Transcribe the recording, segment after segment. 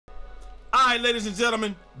Alright, ladies and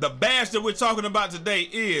gentlemen, the badge that we're talking about today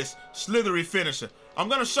is Slithery Finisher. I'm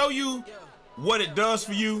going to show you what it does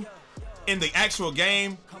for you in the actual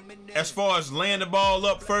game as far as laying the ball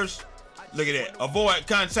up first. Look at that. Avoid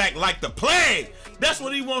contact like the plague. That's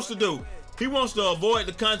what he wants to do. He wants to avoid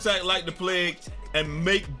the contact like the plague and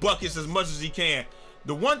make buckets as much as he can.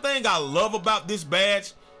 The one thing I love about this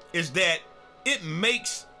badge is that it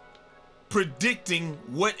makes predicting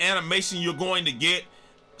what animation you're going to get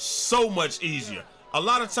so much easier. A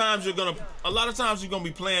lot of times you're gonna be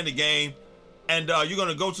playing the game and you're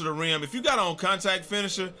gonna go to the rim. If you got on contact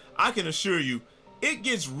finisher, I can assure you it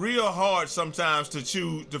gets real hard sometimes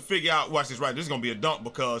to figure out. Watch this, right? This is gonna be a dunk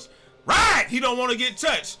because he don't want to get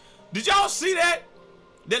touched. Did y'all see that?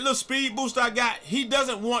 That little speed boost I got, he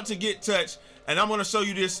doesn't want to get touched. And I'm gonna show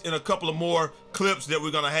you this in a couple of more clips that we're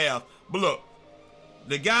gonna have. But look,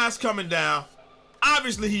 the guy's coming down.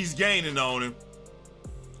 Obviously he's gaining on him.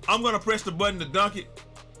 I'm gonna press the button to dunk it.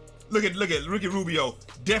 Look at Ricky Rubio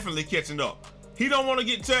definitely catching up. He don't want to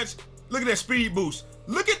get touched. Look at that speed boost.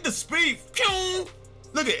 Look at the speed.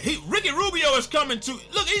 Look at Ricky Rubio is coming to.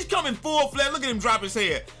 Look, he's coming full flat. Look at him drop his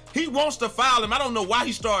head. He wants to foul him. I don't know why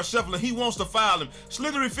he started shuffling. He wants to foul him.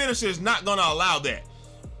 Slithery Finisher is not gonna allow that.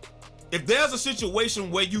 If there's a situation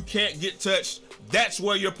where you can't get touched, that's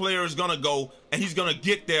where your player is gonna go, and he's gonna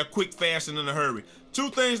get there quick, fast, and in a hurry. Two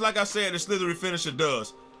things, like I said, the Slithery Finisher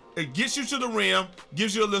does. It gets you to the rim,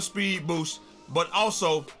 gives you a little speed boost, but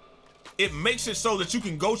also it makes it so that you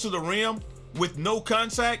can go to the rim with no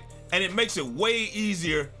contact, and it makes it way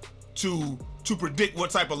easier to predict what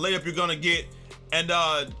type of layup you're gonna get, and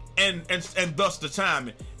thus the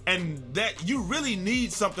timing. And that you really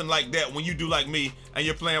need something like that when you do like me and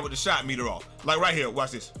you're playing with the shot meter off. Like right here,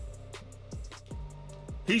 watch this.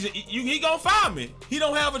 He gonna foul me. He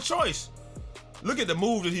don't have a choice. Look at the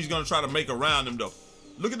move that he's gonna try to make around him though.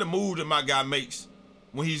 Look at the move that my guy makes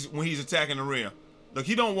when he's attacking the rim. Look,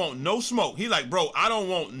 he don't want no smoke. He like, bro, I don't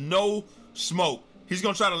want no smoke. He's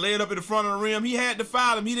gonna try to lay it up in the front of the rim. He had to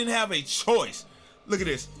foul him. He didn't have a choice. Look at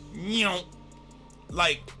this.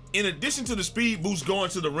 Like, in addition to the speed boost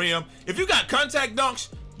going to the rim, if you got contact dunks,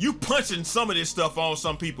 you punching some of this stuff on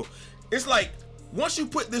some people. It's like, once you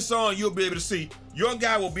put this on, you'll be able to see, your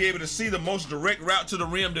guy will be able to see the most direct route to the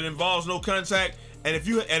rim that involves no contact. And if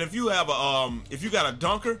you got a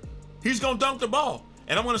dunker, he's gonna dunk the ball.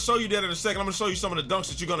 And I'm gonna show you that in a second. I'm gonna show you some of the dunks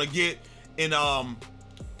that you're gonna get in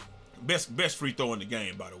best free throw in the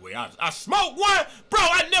game, by the way. I smoked one, bro.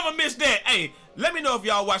 I never missed that. Hey, let me know if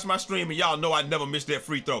y'all watch my stream and y'all know I never missed that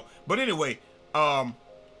free throw. But anyway,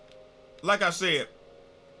 like I said,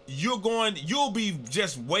 you'll be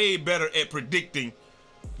just way better at predicting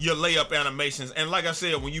your layup animations. And like I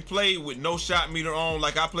said, when you play with no shot meter on,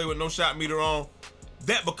 like I play with no shot meter on,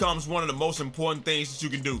 that becomes one of the most important things that you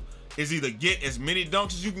can do, is either get as many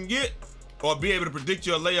dunks as you can get or be able to predict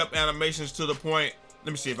your layup animations to the point.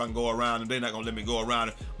 Let me see if I can go around, and they're not gonna let me go around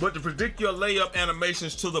it. But to predict your layup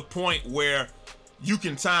animations to the point where you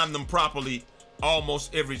can time them properly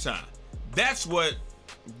almost every time. That's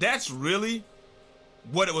really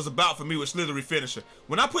what it was about for me with Slithery Finisher.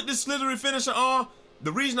 When I put this Slithery Finisher on,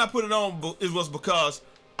 the reason I put it on was because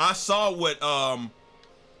I saw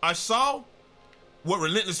what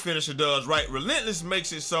Relentless Finisher does, right? Relentless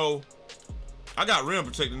makes it so I got rim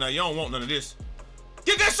protector now. You don't want none of this.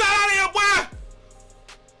 Get that shot out of here, boy!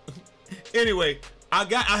 Anyway,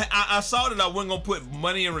 I saw that I wasn't gonna put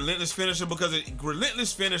money in Relentless Finisher because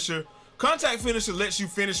Relentless Finisher, contact finisher lets you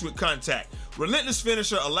finish with contact. Relentless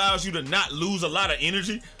Finisher allows you to not lose a lot of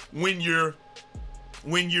energy when you're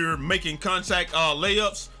making contact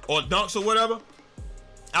layups or dunks or whatever.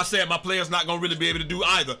 I said my player's not gonna really be able to do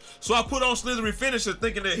either. So I put on Slithery Finisher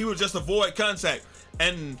thinking that he would just avoid contact.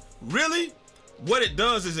 And really, what it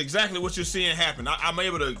does is exactly what you're seeing happen. I'm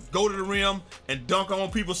able to go to the rim and dunk on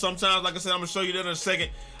people sometimes. Like I said, I'm gonna show you that in a second.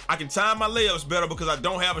 I can time my layups better because I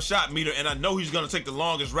don't have a shot meter and I know he's gonna take the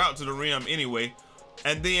longest route to the rim anyway.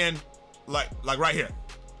 And then, like right here,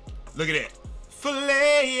 look at that. Filet.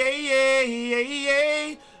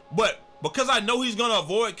 But because I know he's gonna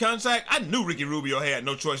avoid contact, I knew Ricky Rubio had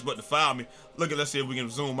no choice but to foul me. Look at, let's see if we can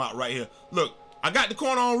zoom out right here. Look, I got the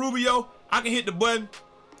corner on Rubio. I can hit the button.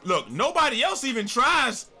 Look, nobody else even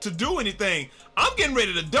tries to do anything. I'm getting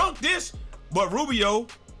ready to dunk this, but Rubio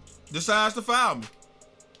decides to foul me.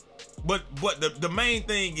 But the main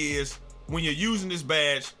thing is, when you're using this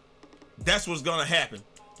badge, that's what's gonna happen.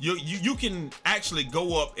 You can actually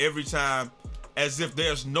go up every time as if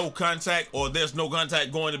there's no contact or there's no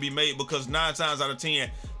contact going to be made, because 9 times out of 10,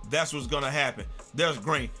 that's what's gonna happen. There's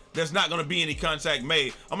green. There's not gonna be any contact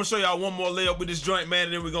made. I'm gonna show y'all one more layup with this joint, man,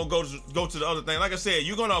 and then we're gonna go to the other thing. Like I said,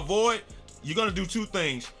 you're gonna avoid you're gonna do two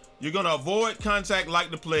things. You're gonna avoid contact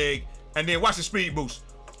like the plague, and then watch the speed boost.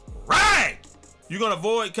 Right! You're gonna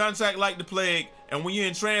avoid contact like the plague, and when you're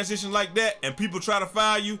in transition like that, and people try to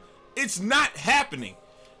foul you, it's not happening.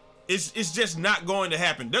 It's just not going to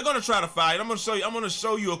happen. They're gonna try to foul you. I'm gonna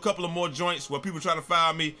show you a couple of more joints where people try to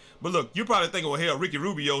foul me. But look, you're probably thinking, well, hell, Ricky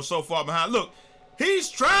Rubio's so far behind. Look, he's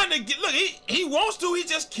trying to get. Look, he wants to. He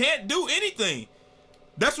just can't do anything.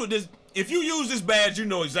 That's what this. If you use this badge, you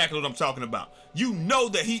know exactly what I'm talking about. You know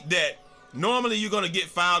that normally you're gonna get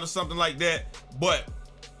fouled or something like that, but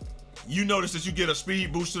you notice that you get a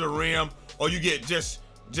speed boost to the rim, or you get just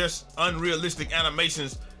unrealistic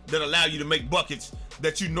animations that allow you to make buckets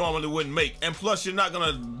that you normally wouldn't make. And plus, you're not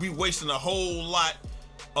gonna be wasting a whole lot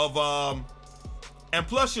of and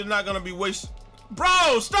plus you're not gonna be wasting.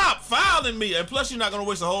 Bro, stop fouling me. And plus, you're not gonna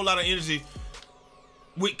waste a whole lot of energy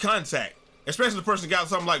with contact, especially the person got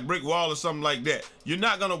something like brick wall or something like that. You're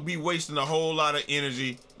not gonna be wasting a whole lot of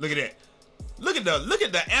energy. Look at that. Look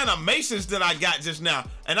at the animations that I got just now.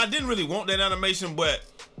 And I didn't really want that animation, but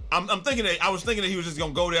I was thinking that he was just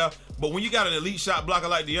gonna go there. But when you got an elite shot blocker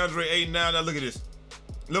like DeAndre Ayton now look at this.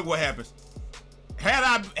 Look what happens. Had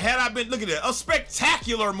I been, look at that, a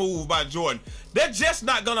spectacular move by Jordan. They're just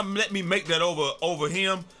not gonna let me make that over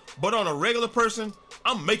him. But on a regular person,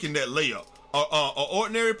 I'm making that layup. An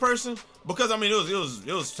ordinary person, because I mean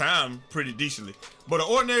it was timed pretty decently. But an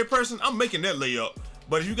ordinary person, I'm making that layup.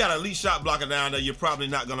 But if you got an elite shot blocker down there, you're probably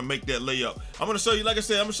not gonna make that layup. I'm gonna show you, like I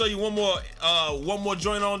said, I'm gonna show you one more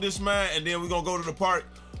joint on this, man, and then we're gonna go to the park,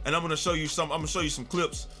 and I'm gonna show you some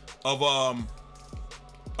clips of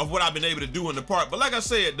what I've been able to do in the park. But like I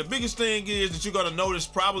said, the biggest thing is that you're gonna notice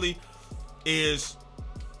probably is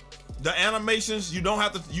the animations. You don't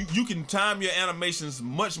have to, you can time your animations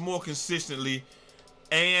much more consistently.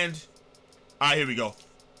 And all right, here we go.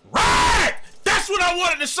 Right! That's what I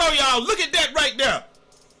wanted to show y'all. Look at that right there.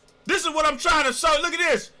 This is what I'm trying to show. Look at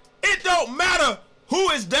this. It don't matter who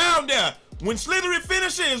is down there. When Slithery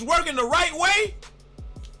finisher is working the right way,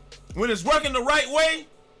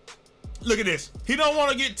 look at this. He don't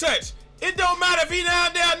want to get touched. It don't matter if he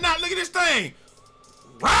down there or not. Look at this thing.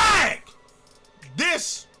 Right.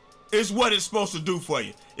 This is what it's supposed to do for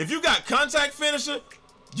you. If you got contact finisher,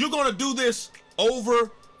 you're going to do this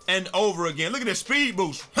over and over again. Look at this speed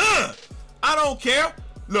boost. Huh. I don't care.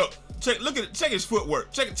 Look, check his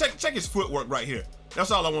footwork. Check his footwork right here.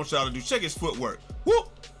 That's all I want y'all to do. Check his footwork. Whoop.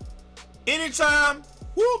 Anytime.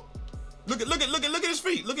 Whoop. Look at his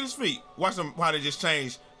feet. Look at his feet. Watch them how they just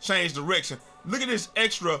change direction. Look at this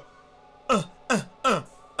extra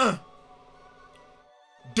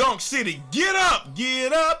Dunk City. Get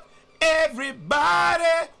up, everybody.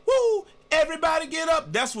 Woo! Everybody get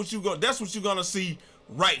up. That's what you're gonna see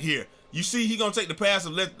right here. You see, he gonna take the pass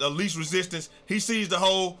of least resistance. He sees the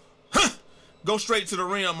hole, go straight to the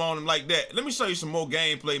rim on him like that. Let me show you some more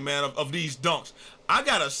gameplay, man, of these dunks. I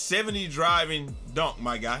got a 70 driving dunk,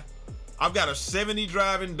 my guy. I've got a 70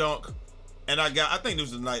 driving dunk, and I think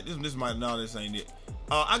this was the night. This might, no, this ain't it.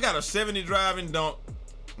 I got a 70 driving dunk.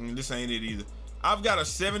 This ain't it either. I've got a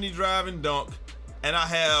 70 driving dunk, and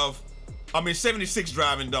 76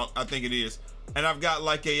 driving dunk, I think it is. And I've got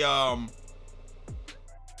like a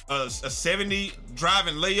 70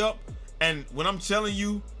 driving layup. And when I'm telling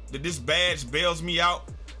you that this badge bails me out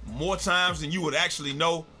more times than you would actually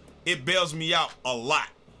know, it bails me out a lot,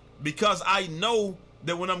 because I know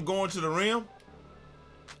that when I'm going to the rim,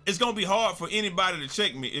 it's gonna be hard for anybody to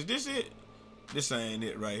check me. Is this it? This ain't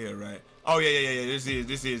it right here, right? Oh yeah. This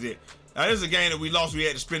is it. Now this is a game that we lost. We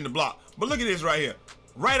had to spin the block. But look at this right here.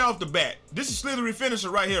 Right off the bat. This is Slithery finisher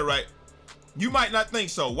right here, right? You might not think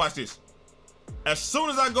so. Watch this. As soon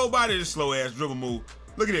as I go by this slow ass dribble move,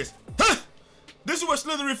 look at this. Huh! This is what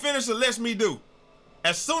Slithery finisher lets me do.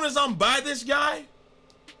 As soon as I'm by this guy,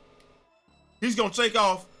 he's gonna take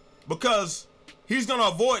off, because he's gonna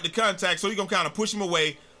avoid the contact, so he's gonna kind of push him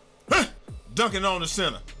away, dunking on the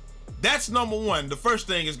center. That's number one. The first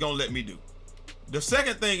thing is gonna let me do. The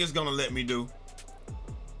second thing is gonna let me do,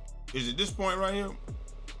 is it this point right here?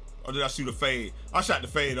 Or did I shoot a fade? I shot the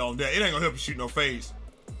fade on that. It ain't gonna help you shoot no fades.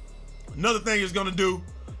 Another thing it's gonna do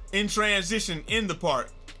in transition in the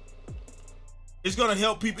park, it's gonna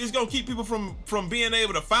help people. It's gonna keep people from being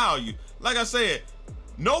able to foul you. Like I said,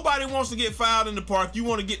 nobody wants to get fouled in the park. You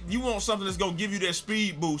want something that's gonna give you that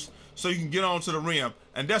speed boost so you can get onto the rim.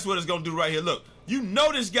 And that's what it's gonna do right here. Look, you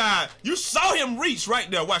know this guy. You saw him reach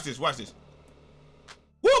right there. Watch this. Watch this.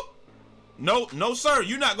 Whoop! No, sir.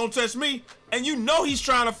 You're not gonna touch me. And you know he's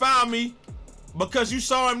trying to foul me because you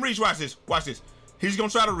saw him reach. Watch this. Watch this. He's gonna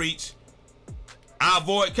try to reach. I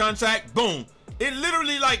avoid contact. Boom. It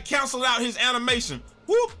literally like canceled out his animation.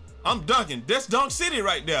 Whoop! I'm dunking. That's Dunk City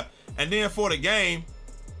right there. And then for the game,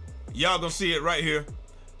 y'all gonna see it right here.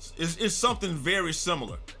 It's something very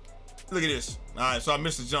similar. Look at this. All right, so I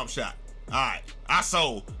missed a jump shot. All right, I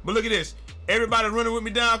sold. But look at this. Everybody running with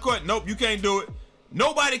me down court. Nope, you can't do it.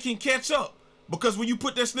 Nobody can catch up. Because when you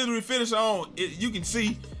put that slithery finisher on, you can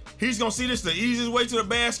see he's gonna see this the easiest way to the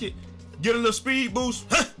basket. Get a little speed boost.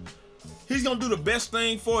 He's gonna do the best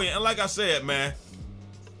thing for you. And like I said, man,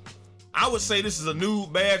 I would say this is a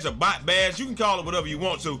noob badge, a bot badge. You can call it whatever you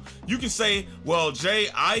want to. You can say, well, Jay,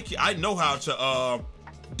 I know how to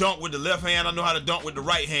dunk with the left hand. I know how to dunk with the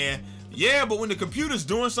right hand. Yeah, but when the computer's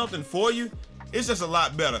doing something for you, it's just a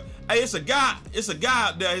lot better. Hey, it's a guy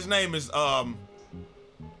out there. His name is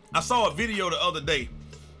I saw a video the other day.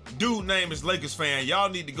 Dude name is Lakers Fan. Y'all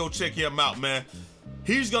need to go check him out, man.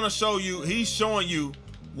 He's gonna show you, he's showing you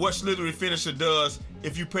what Slithery Finisher does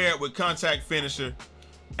if you pair it with Contact Finisher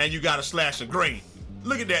and you got a slash of green.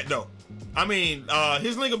 Look at that though. I mean,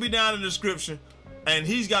 his link will be down in the description, and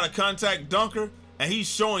he's got a contact dunker and he's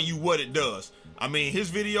showing you what it does. I mean, his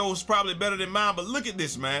video is probably better than mine, but look at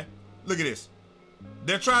this, man. Look at this.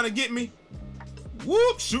 They're trying to get me.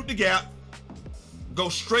 Whoop, shoot the gap. Go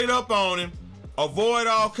straight up on him. Avoid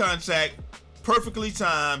all contact. Perfectly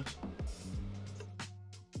timed.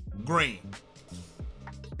 Green.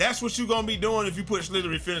 That's what you're going to be doing if you put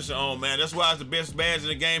Slithery Finisher on, man. That's why it's the best badge in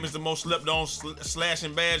the game. It's the most slept on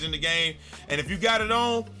slashing badge in the game. And if you got it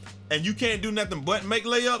on and you can't do nothing but make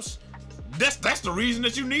layups, that's the reason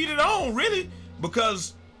that you need it on, really.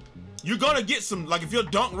 Because you're going to get some, like if your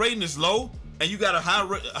dunk rating is low and you got a high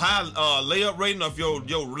layup rating, or if your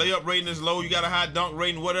layup rating is low, you got a high dunk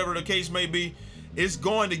rating, whatever the case may be, it's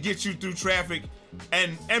going to get you through traffic.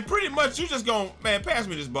 And pretty much you just going, man, pass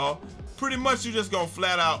me this ball. Pretty much you just gonna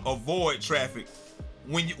flat out avoid traffic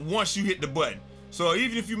once you hit the button. So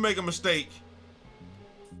even if you make a mistake,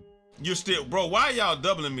 you're still, bro, why are y'all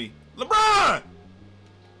doubling me? LeBron!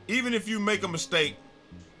 Even if you make a mistake,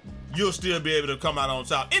 you'll still be able to come out on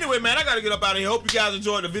top. Anyway, man, I gotta get up out of here. Hope you guys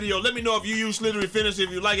enjoyed the video. Let me know if you use Slithery Finisher,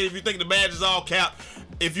 if you like it, if you think the badge is all capped,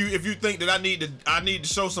 if you think that I need to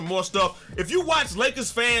show some more stuff. If you watch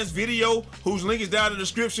Lakers Fans video, whose link is down in the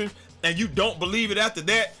description, and you don't believe it after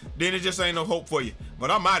that, then it just ain't no hope for you. But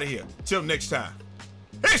I'm out of here. Till next time.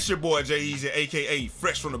 It's your boy Jay Easy, aka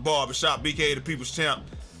Fresh from the Barbershop, BK the People's Champ.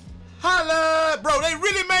 Holla! Bro, they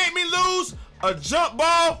really made me lose a jump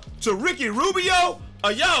ball to Ricky Rubio?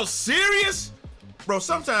 Are y'all serious? Bro,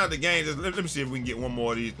 sometimes the game just, let me see if we can get one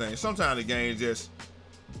more of these things. Sometimes the game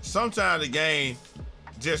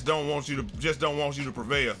just don't want you to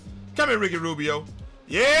prevail. Come here, Ricky Rubio.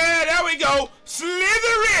 Yeah, there we go.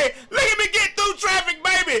 Slithery. Look at me get through traffic,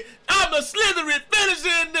 baby. I'm the Slithery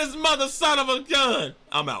Finisher in this mother son of a gun.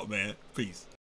 I'm out, man. Peace.